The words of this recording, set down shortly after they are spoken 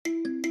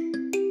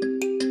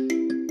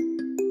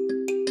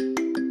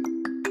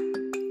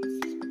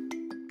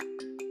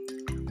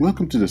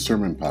Welcome to the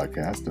Sermon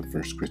Podcast of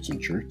First Christian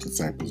Church,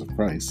 Disciples of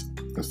Christ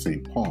of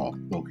St. Paul,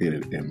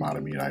 located in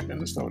Matamidi,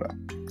 Minnesota.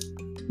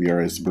 We are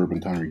a suburban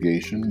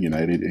congregation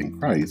united in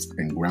Christ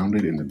and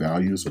grounded in the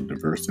values of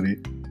diversity,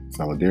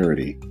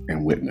 solidarity,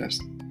 and witness.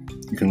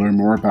 You can learn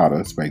more about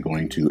us by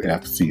going to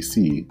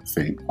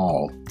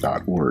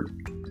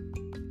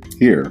fccstpaul.org.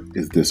 Here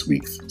is this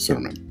week's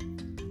sermon.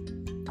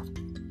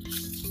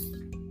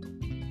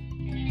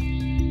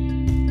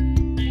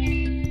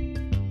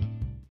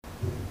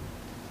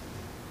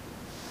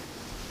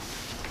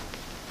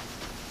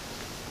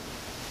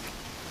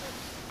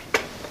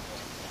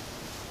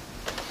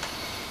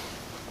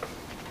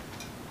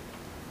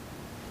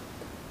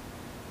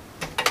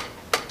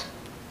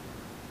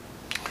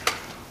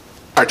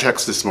 Our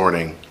texts this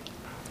morning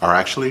are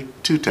actually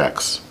two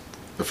texts.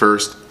 The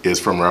first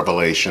is from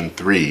Revelation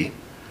 3,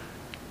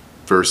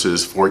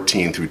 verses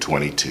 14 through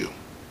 22.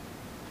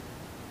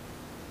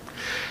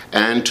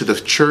 And to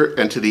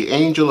the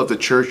angel of the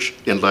church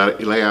in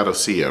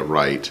Laodicea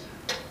write,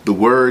 the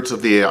words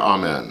of the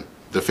Amen,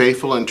 the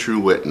faithful and true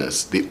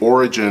witness, the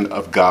origin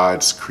of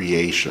God's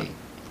creation.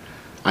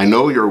 I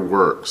know your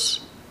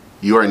works.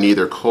 You are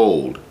neither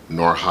cold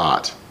nor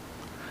hot.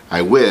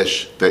 I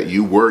wish that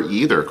you were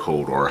either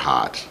cold or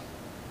hot.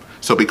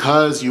 So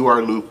because you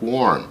are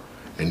lukewarm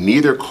and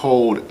neither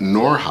cold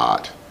nor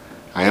hot,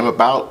 I am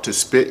about to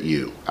spit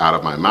you out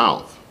of my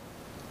mouth.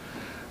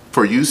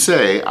 For you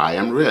say, I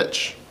am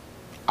rich,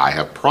 I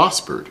have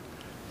prospered,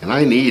 and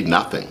I need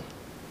nothing.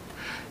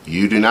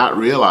 You do not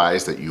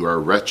realize that you are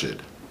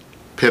wretched,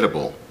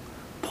 pitiable,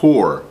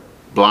 poor,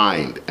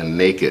 blind, and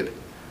naked.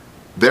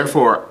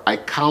 Therefore, I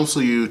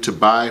counsel you to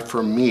buy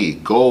from me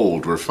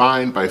gold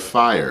refined by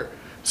fire,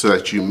 so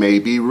that you may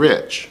be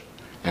rich,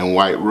 and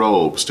white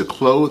robes to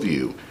clothe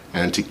you,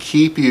 and to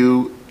keep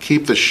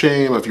the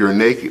shame of your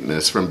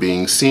nakedness from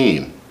being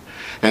seen,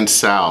 and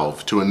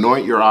salve to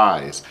anoint your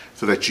eyes,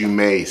 so that you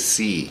may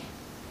see.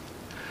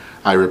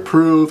 I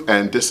reprove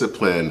and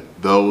discipline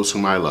those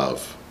whom I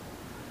love.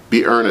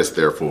 Be earnest,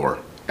 therefore,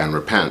 and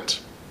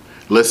repent.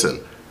 Listen,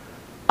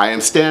 I am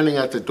standing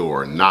at the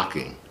door,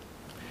 knocking.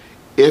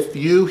 If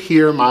you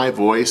hear my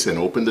voice and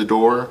open the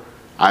door,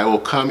 I will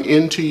come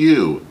into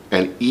you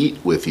and eat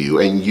with you,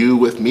 and you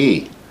with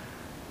me.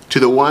 To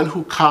the one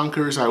who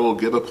conquers, I will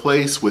give a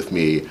place with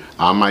me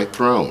on my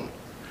throne,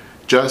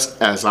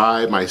 just as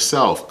I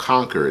myself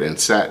conquered and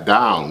sat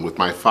down with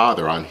my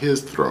Father on his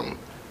throne.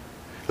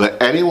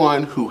 Let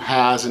anyone who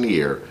has an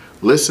ear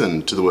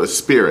listen to what the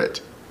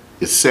Spirit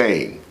is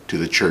saying to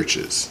the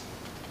churches.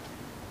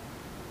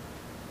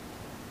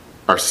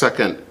 Our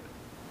second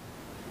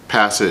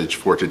passage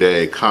for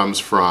today comes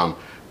from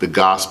the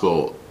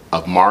Gospel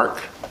of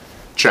Mark,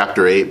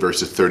 chapter 8,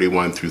 verses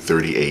 31 through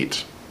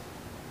 38.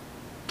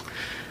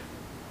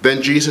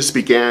 Then Jesus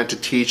began to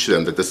teach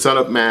them that the Son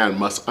of Man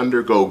must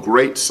undergo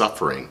great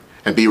suffering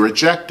and be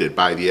rejected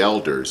by the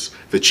elders,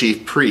 the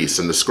chief priests,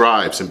 and the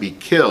scribes, and be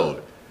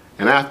killed,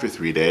 and after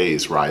 3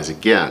 days rise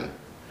again.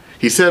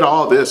 He said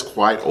all this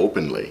quite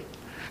openly.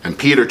 And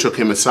Peter took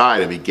him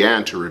aside and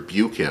began to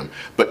rebuke him.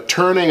 But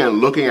turning and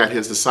looking at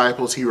his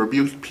disciples, he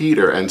rebuked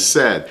Peter and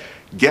said,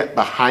 Get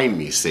behind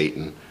me,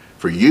 Satan.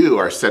 For you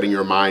are setting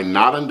your mind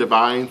not on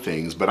divine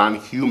things, but on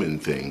human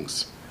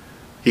things.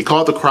 He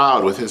called the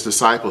crowd with his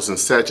disciples and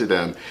said to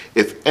them,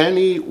 If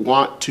any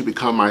want to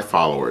become my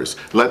followers,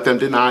 let them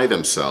deny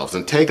themselves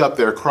and take up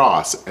their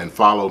cross and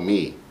follow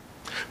me.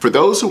 For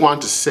those who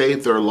want to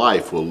save their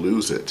life will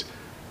lose it,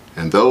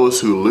 and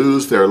those who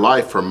lose their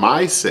life for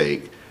my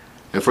sake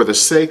and for the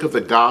sake of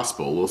the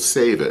gospel will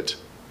save it.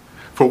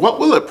 For what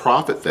will it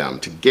profit them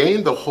to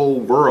gain the whole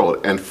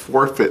world and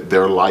forfeit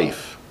their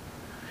life?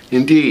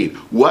 Indeed,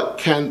 what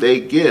can they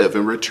give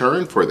in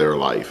return for their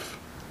life?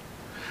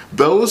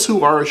 Those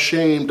who are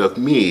ashamed of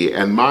me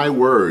and my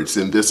words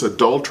in this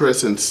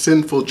adulterous and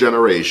sinful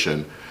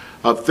generation,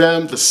 of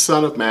them the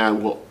Son of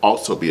Man will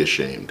also be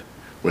ashamed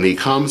when he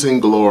comes in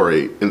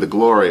the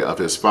glory of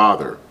his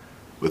Father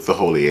with the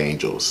holy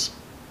angels.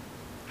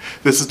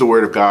 This is the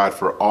word of God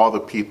for all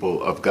the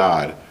people of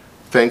God.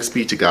 Thanks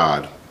be to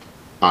God.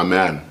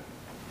 Amen.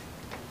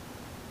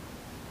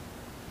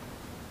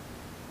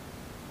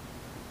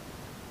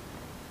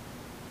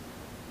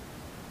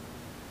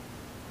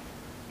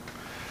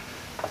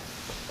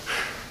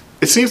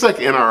 It seems like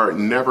in our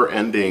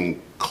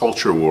never-ending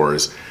culture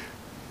wars,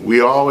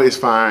 we always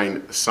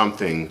find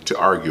something to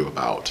argue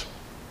about.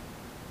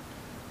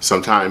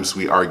 Sometimes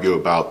we argue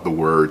about the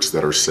words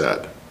that are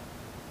said.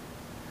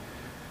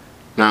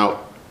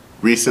 Now,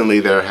 recently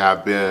there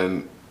have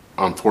been,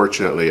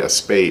 unfortunately, a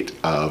spate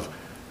of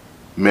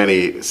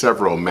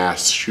several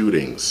mass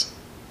shootings.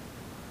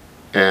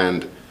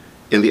 And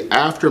in the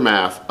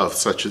aftermath of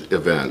such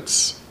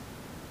events,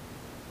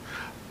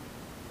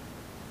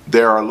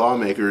 there are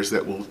lawmakers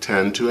that will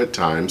tend to at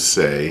times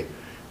say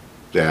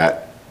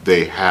that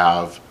they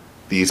have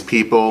these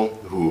people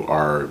who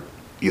are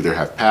either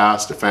have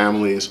passed to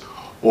families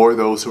or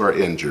those who are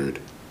injured,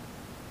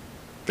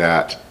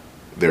 that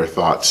their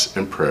thoughts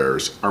and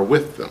prayers are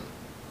with them.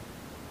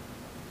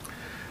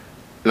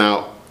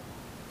 Now,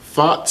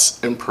 thoughts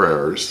and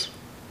prayers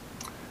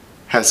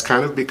has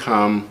kind of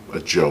become a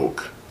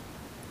joke,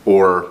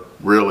 or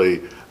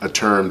really a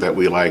term that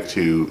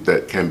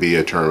that can be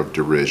a term of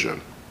derision.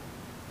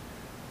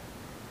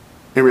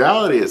 In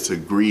reality, it's a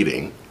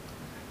greeting.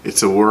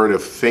 It's a word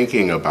of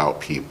thinking about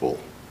people.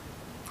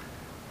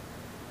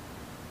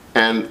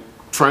 And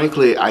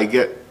frankly, I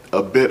get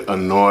a bit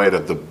annoyed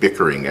at the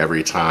bickering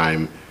every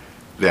time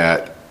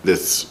that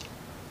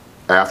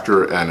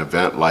after an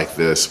event like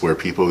this, where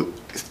people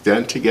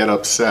tend to get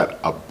upset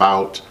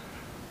about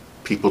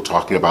people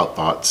talking about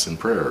thoughts and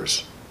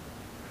prayers.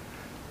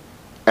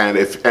 And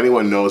if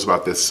anyone knows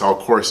about this, of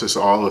course, this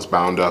all is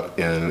bound up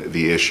in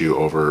the issue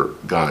over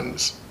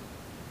guns,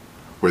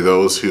 where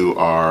those who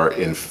are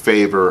in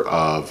favor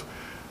of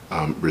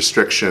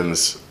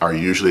restrictions are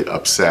usually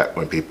upset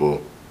when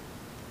people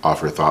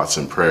offer thoughts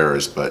and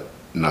prayers, but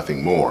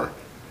nothing more.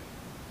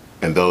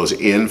 And those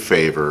in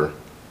favor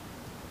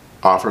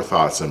offer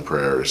thoughts and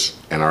prayers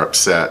and are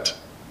upset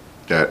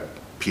that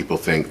people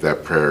think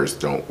that prayers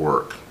don't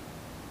work.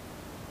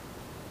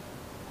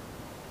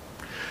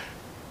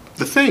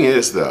 The thing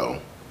is, though,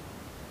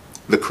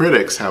 the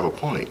critics have a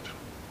point.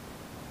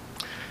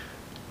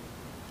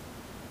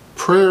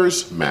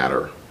 Prayers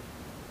matter.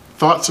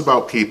 Thoughts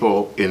about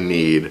people in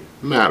need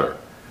matter.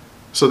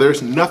 So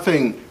there's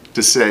nothing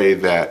to say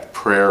that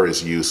prayer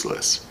is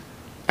useless.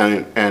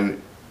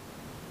 And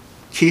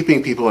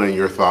keeping people in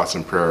your thoughts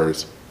and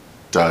prayers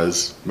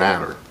does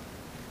matter.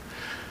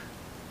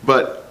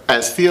 But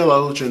as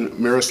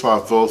theologian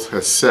Miroslav Volf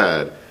has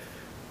said,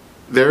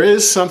 there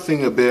is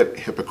something a bit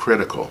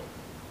hypocritical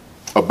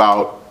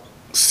about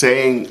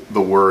saying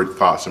the word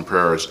thoughts and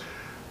prayers,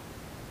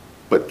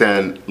 but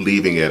then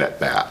leaving it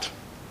at that.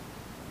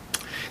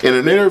 In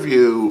an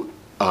interview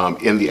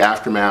in the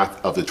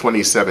aftermath of the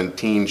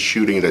 2017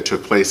 shooting that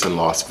took place in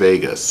Las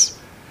Vegas,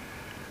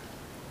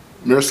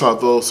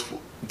 Miroslav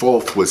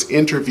Volf was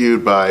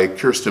interviewed by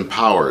Kirsten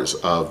Powers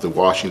of the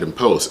Washington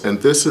Post,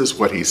 and this is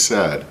what he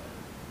said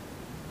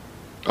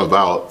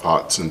about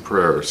thoughts and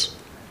prayers.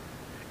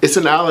 It's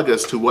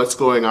analogous to what's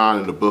going on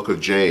in the book of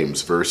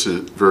James,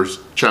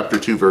 chapter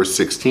 2, verse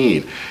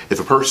 16. If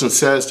a person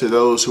says to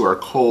those who are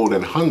cold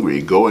and hungry,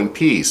 "Go in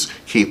peace,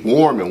 keep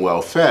warm and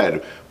well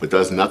fed," but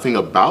does nothing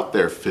about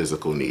their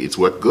physical needs,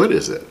 what good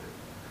is it?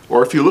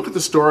 Or if you look at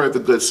the story of the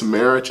Good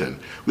Samaritan,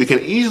 we can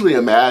easily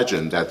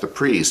imagine that the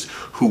priest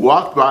who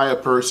walked by a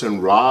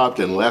person robbed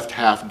and left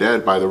half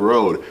dead by the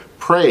road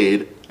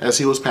prayed as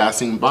he was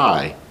passing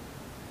by.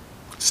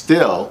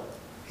 Still,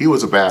 he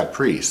was a bad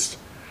priest.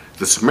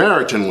 The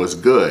Samaritan was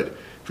good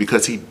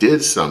because he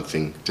did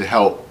something to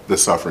help the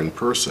suffering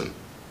person.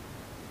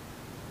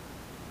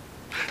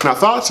 Now,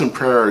 thoughts and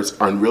prayers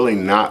are really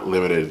not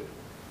limited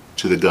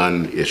to the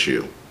gun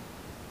issue.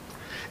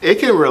 It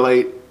can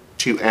relate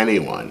to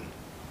anyone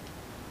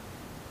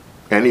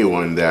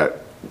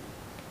that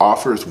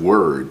offers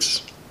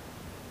words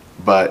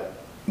but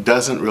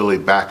doesn't really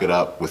back it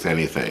up with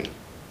anything.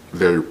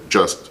 They're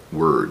just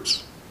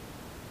words.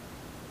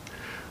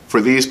 For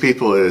these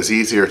people, it is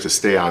easier to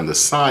stay on the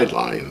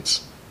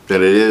sidelines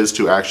than it is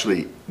to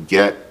actually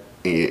get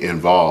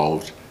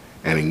involved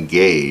and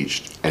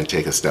engaged and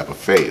take a step of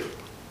faith.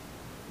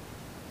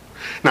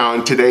 Now,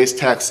 in today's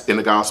text in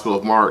the Gospel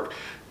of Mark,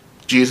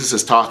 Jesus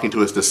is talking to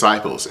his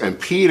disciples, and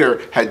Peter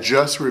had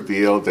just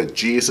revealed that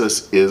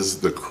Jesus is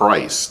the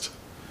Christ,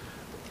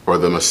 or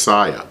the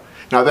Messiah.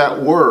 Now,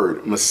 that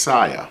word,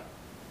 Messiah,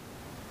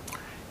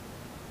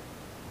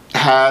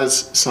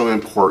 has some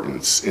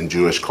importance in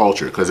Jewish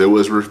culture because it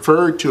was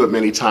referred to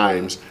many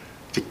times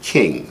to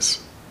kings.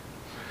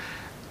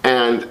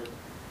 And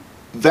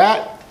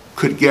that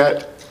could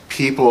get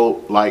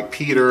people like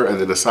Peter and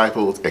the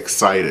disciples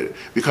excited,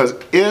 because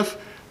if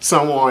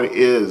someone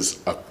is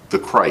the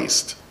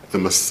Christ, the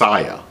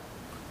Messiah,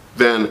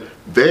 then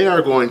they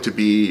are going to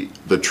be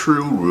the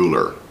true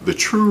ruler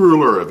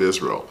of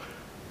Israel,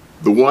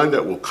 the one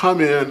that will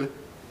come in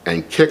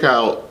and kick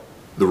out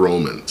the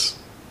Romans.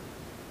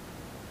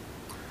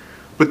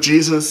 But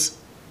Jesus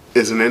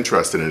isn't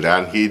interested in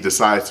that, and he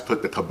decides to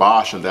put the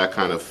kibosh on that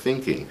kind of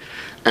thinking.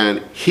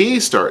 And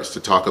he starts to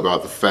talk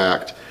about the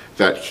fact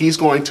that he's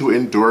going to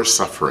endure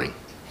suffering,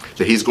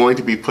 that he's going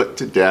to be put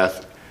to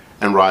death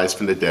and rise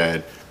from the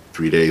dead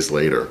 3 days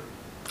later.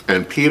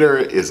 And Peter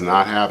is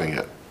not having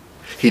it.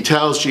 He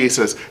tells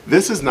Jesus,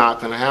 this is not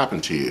going to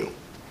happen to you.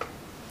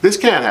 This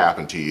can't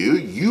happen to you.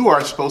 You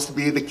are supposed to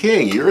be the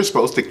king. You're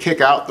supposed to kick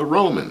out the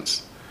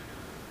Romans.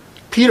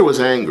 Peter was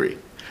angry.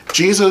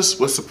 Jesus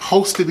was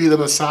supposed to be the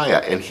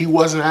Messiah, and he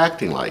wasn't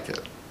acting like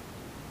it.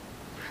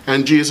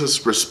 And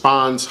Jesus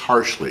responds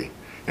harshly,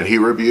 and he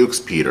rebukes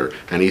Peter,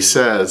 and he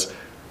says,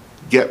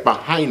 "Get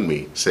behind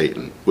me,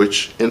 Satan,"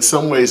 which in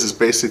some ways is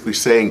basically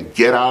saying,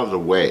 get out of the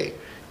way.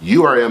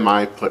 You are in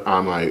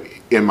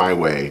my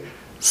way.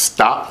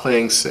 Stop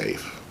playing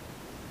safe.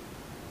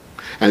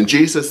 And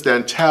Jesus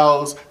then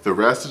tells the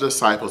rest of the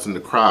disciples in the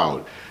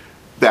crowd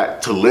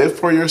that to live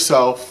for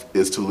yourself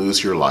is to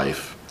lose your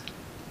life.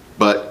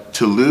 But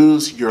to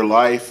lose your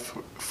life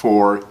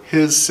for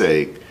his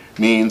sake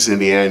means in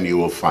the end you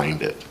will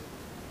find it.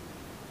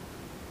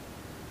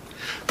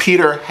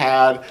 Peter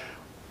had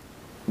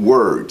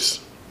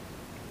words,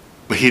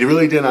 but he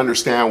really didn't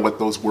understand what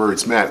those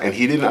words meant, and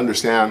he didn't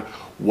understand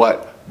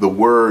what the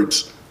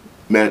words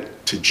meant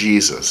to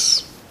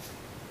Jesus.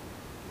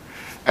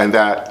 And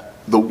that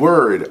the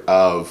word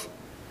of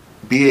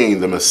being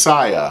the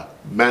Messiah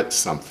meant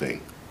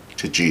something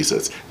to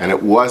Jesus, and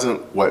it wasn't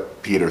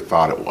what Peter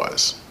thought it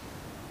was.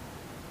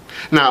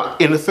 Now,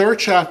 in the 3rd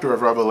chapter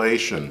of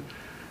Revelation,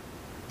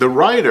 the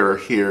writer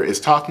here is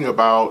talking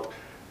about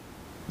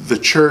the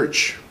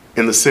church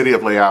in the city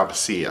of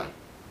Laodicea.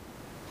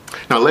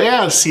 Now,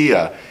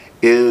 Laodicea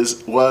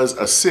was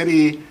a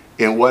city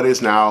in what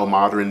is now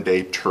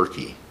modern-day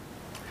Turkey.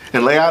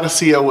 And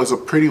Laodicea was a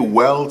pretty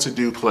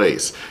well-to-do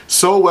place,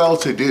 so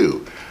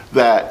well-to-do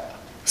that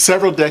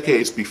several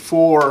decades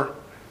before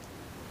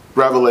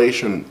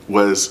Revelation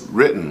was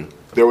written,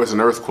 there was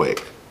an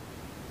earthquake.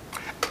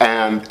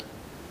 And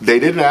they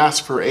didn't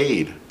ask for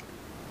aid.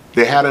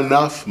 They had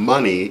enough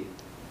money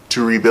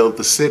to rebuild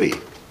the city.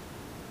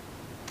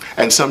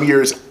 And some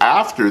years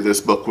after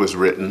this book was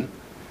written,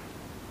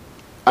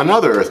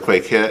 another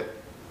earthquake hit.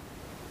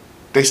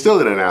 They still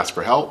didn't ask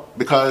for help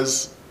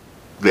because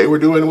they were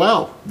doing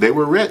well. They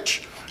were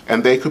rich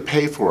and they could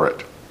pay for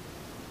it.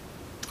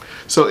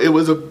 So it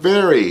was a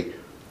very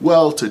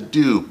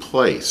well-to-do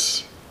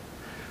place.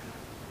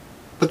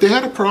 But they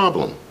had a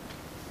problem.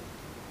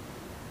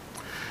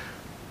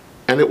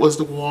 And it was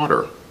the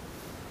water.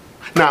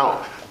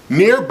 Now,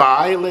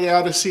 nearby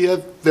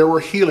Laodicea, there were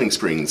healing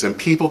springs, and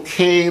people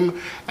came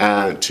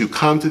to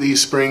come to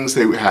these springs.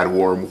 They had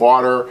warm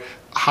water,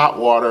 hot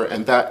water,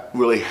 and that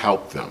really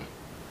helped them.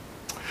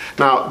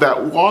 Now,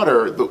 that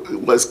water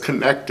was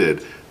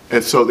connected,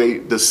 and so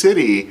the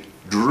city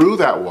drew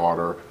that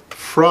water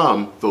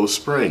from those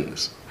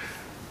springs.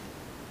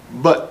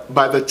 But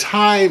by the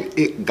time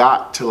it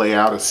got to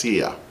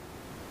Laodicea,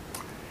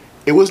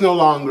 it was no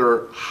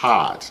longer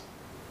hot.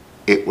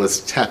 It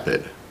was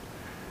tepid.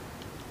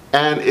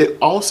 And it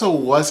also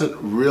wasn't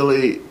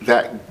really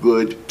that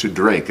good to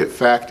drink. In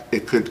fact,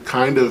 it could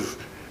kind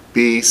of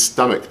be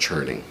stomach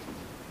churning.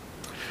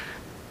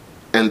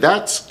 And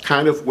that's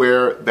kind of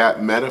where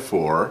that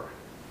metaphor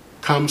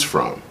comes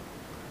from,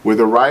 where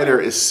the writer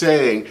is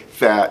saying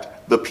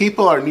that the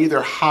people are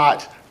neither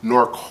hot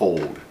nor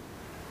cold.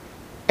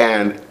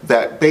 And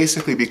that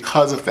basically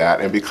because of that,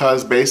 and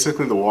because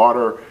basically the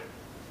water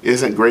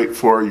isn't great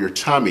for your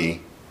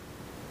tummy,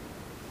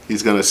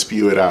 he's going to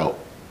spew it out.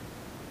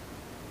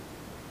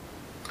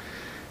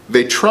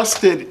 They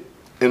trusted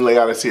in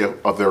Laodicea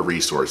of their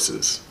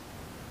resources.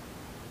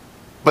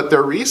 But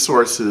their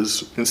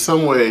resources, in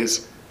some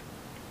ways,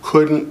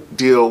 couldn't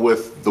deal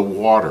with the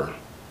water.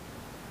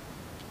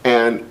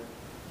 And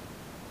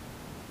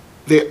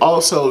they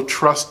also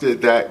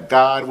trusted that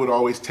God would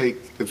always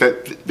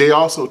they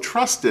also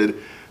trusted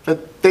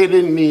that they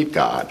didn't need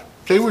God.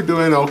 They were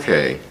doing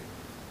okay.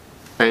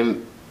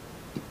 And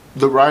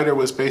the writer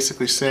was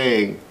basically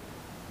saying,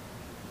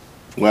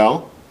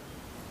 well,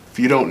 if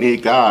you don't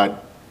need God,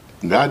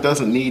 God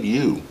doesn't need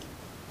you.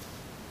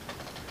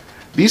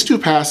 These two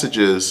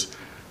passages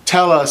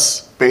tell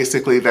us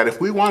basically that if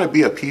we want to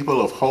be a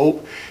people of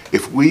hope,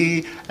 if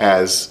we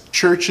as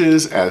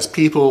churches, as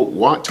people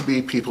want to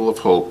be people of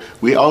hope,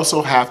 we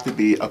also have to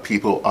be a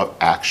people of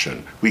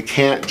action. We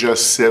can't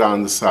just sit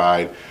on the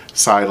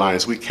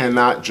sidelines. We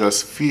cannot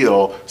just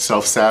feel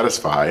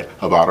self-satisfied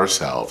about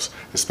ourselves,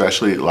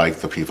 especially like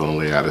the people in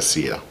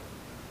Laodicea.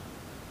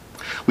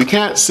 We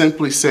can't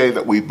simply say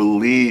that we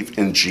believe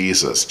in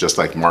Jesus, just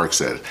like Mark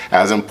said,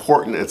 as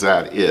important as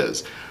that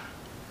is.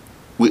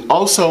 We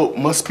also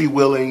must be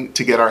willing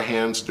to get our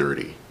hands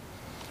dirty,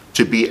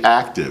 to be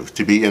active,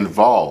 to be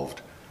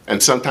involved.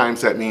 And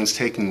sometimes that means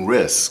taking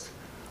risks,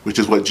 which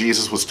is what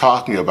Jesus was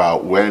talking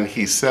about when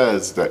he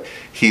says that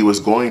he was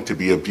going to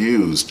be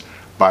abused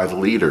by the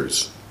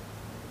leaders.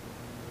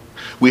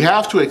 We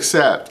have to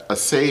accept a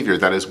Savior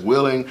that is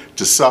willing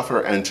to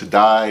suffer and to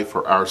die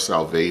for our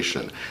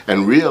salvation,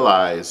 and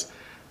realize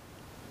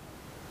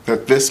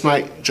that this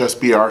might just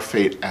be our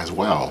fate as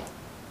well.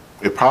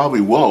 It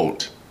probably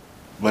won't,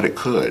 but it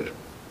could.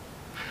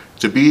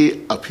 To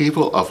be a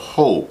people of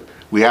hope,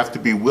 we have to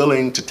be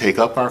willing to take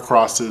up our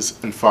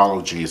crosses and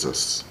follow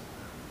Jesus.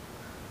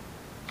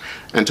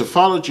 And to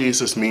follow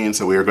Jesus means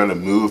that we are going to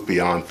move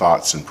beyond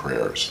thoughts and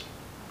prayers.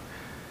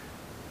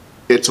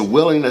 It's a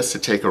willingness to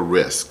take a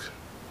risk,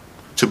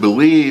 to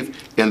believe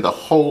in the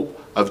hope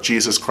of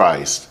Jesus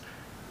Christ,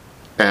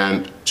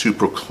 and to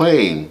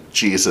proclaim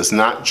Jesus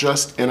not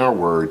just in our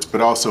words,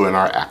 but also in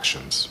our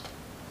actions.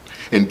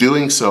 In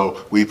doing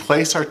so, we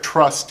place our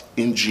trust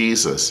in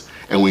Jesus,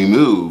 and we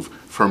move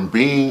from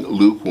being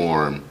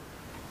lukewarm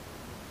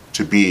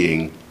to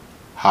being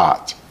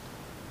hot.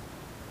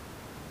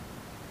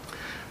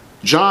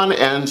 John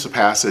ends the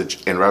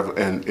passage in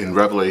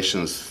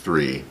Revelation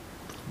 3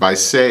 by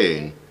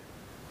saying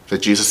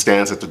that Jesus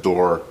stands at the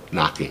door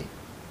knocking.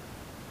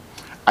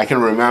 I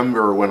can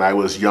remember when I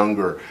was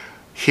younger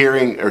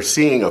hearing or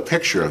seeing a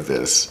picture of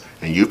this,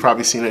 and you've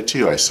probably seen it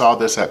too. I saw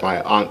this at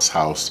my aunt's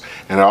house,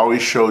 and it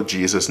always showed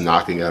Jesus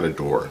knocking at a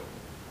door.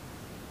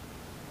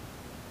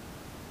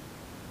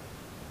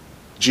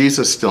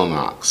 Jesus still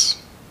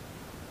knocks.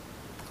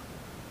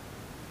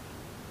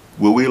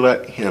 Will we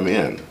let him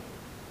in?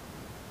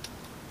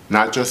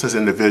 Not just as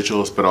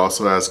individuals, but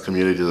also as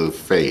communities of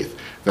faith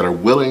that are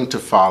willing to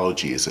follow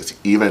Jesus,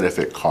 even if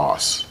it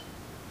costs.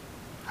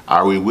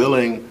 Are we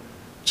willing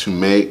to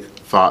make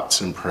thoughts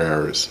and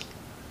prayers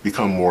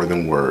become more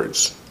than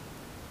words,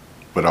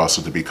 but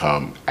also to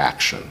become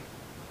action?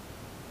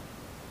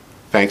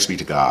 Thanks be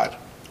to God.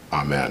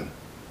 Amen.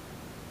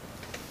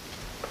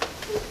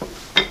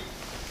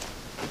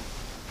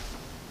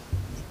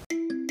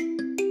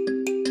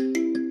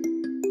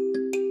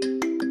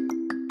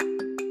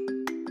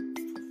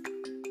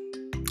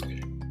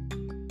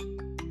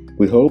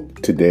 We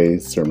hope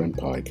today's sermon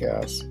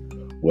podcast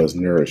was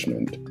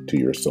nourishment to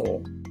your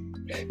soul.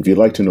 If you'd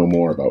like to know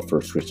more about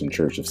First Christian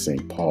Church of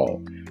St.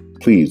 Paul,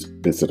 please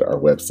visit our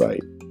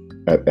website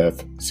at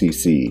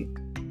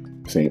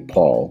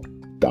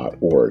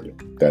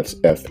fccstpaul.org. That's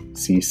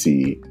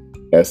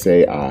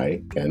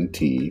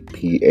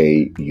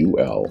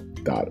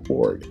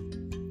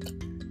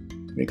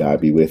fccsaintpaul.org. May God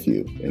be with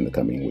you in the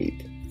coming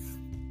week.